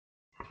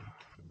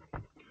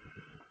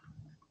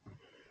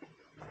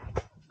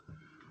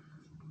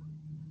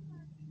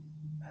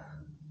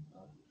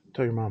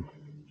Tell your mom.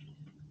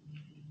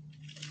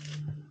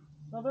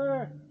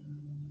 Mother!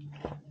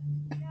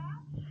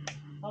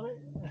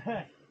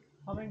 Yeah?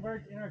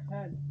 Hummingbirds in our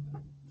tent.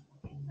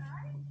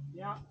 Inside?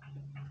 Yeah.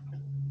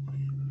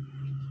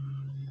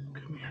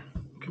 Come here.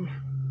 Come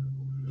here.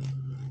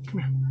 Come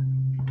here.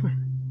 Come here.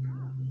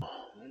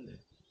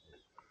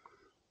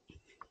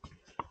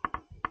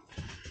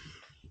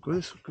 Go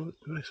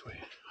this way.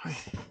 Hi.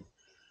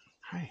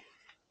 Hi.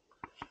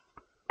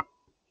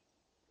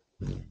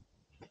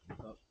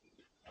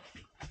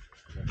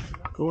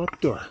 Go out the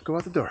door. Go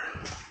out the door.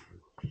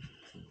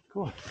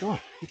 Go on. Go on.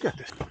 You got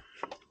this.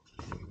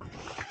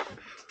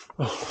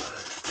 Oh.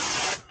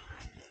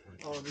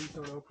 Oh, these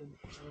don't open.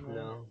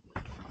 No.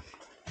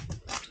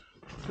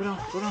 Go down.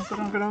 Go down. Go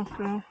down. Go down.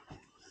 Go down.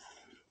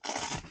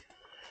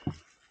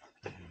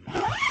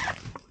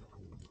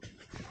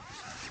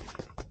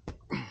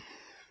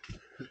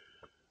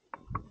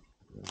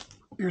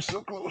 You're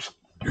so close.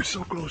 You're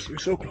so close. You're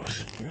so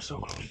close. You're so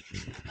close.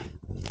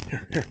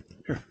 Here, here,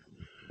 here.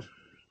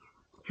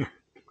 Here.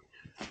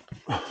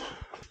 Oh.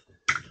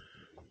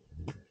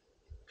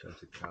 Trying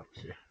to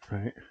capture.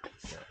 Right.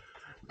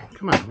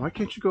 Come on. Why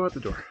can't you go out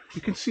the door?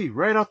 You can see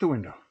right out the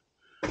window.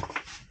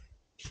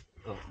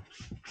 Oh.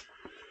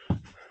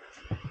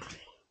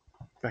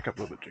 Back up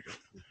a little bit, Jacob.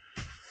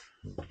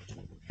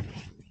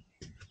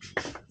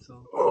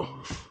 So.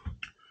 Oh.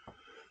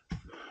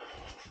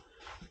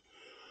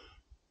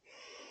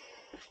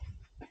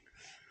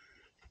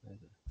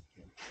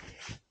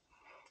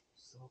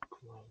 So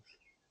close.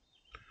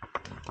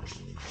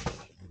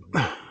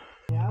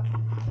 Yeah.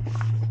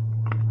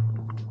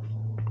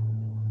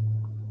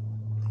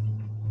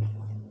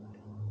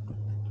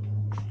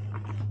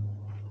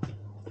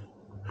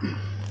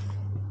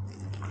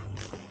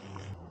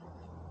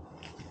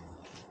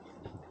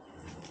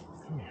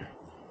 Come here.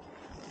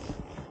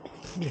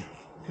 Come here.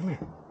 Come here.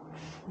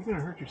 You're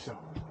gonna hurt yourself.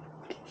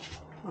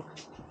 Look.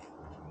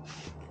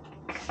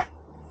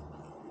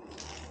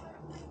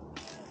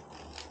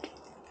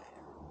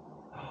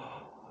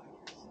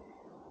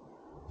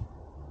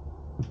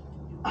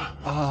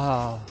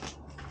 Ah.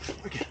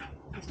 Again.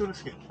 Let's do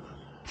this again.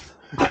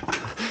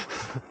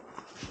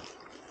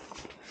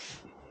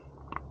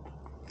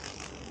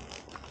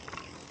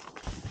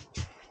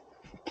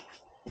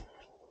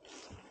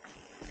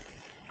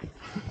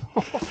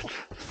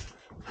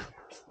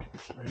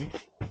 Ready?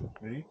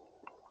 Ready?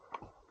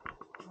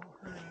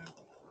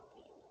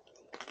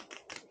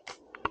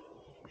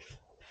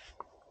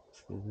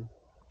 Mm-hmm.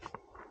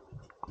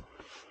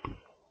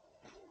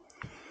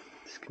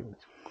 Skills.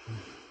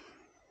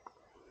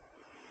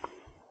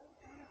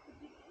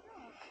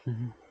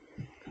 Mm-hmm.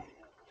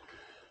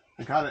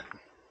 I got it.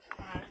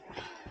 Alright.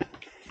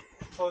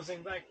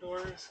 Closing back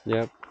doors.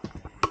 Yep.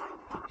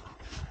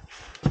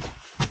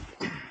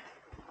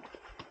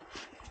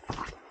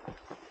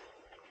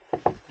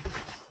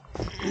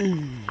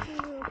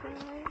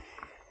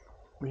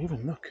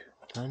 Raven, look.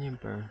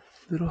 Hummingbird.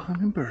 Little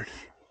hummingbird.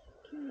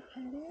 Can you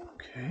pet it?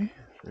 Okay.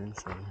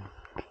 Inside.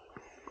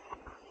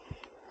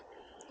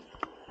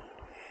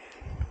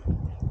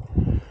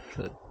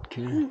 So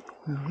cute.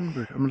 Little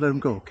hummingbird. I'm gonna let him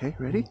go, okay?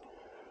 Ready?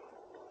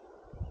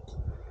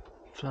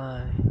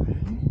 Fly.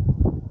 Ready?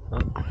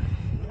 Oh.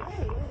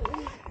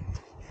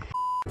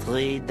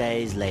 3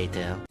 days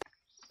later.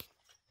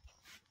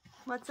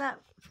 What's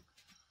up?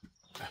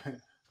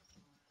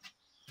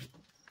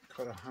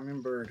 Caught a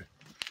hummingbird.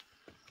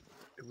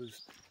 It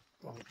was,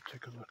 well,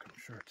 take a look. I'm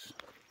sure it's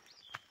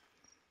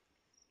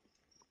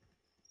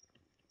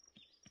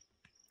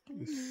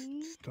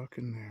stuck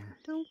in there.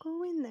 Don't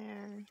go in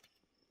there.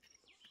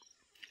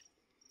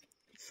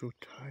 It's so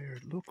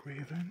tired. Look,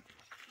 Raven.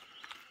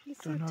 He's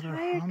It's so another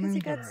tired because he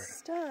got hummingbird.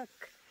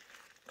 stuck.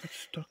 Got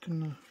stuck in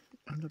the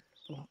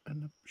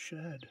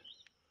shed.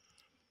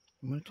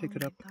 I'm gonna take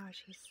it up. Oh my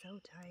gosh, he's so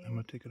tired. I'm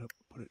gonna take it up.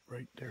 Put it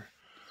right there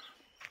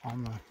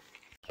on the.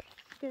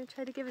 Gonna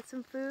try to give it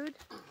some food.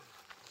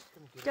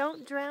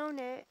 Don't drown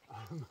it.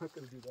 I'm not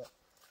gonna do that.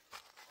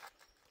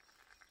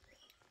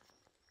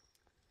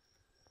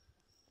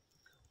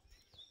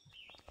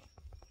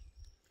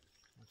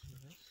 Want some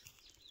of this?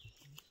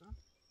 Want some?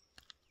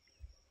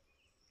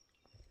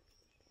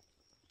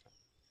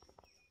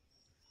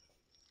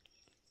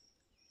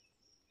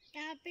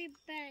 Happy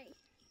birthday.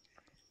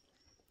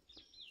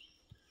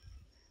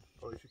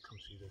 Oh, you should come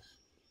see this.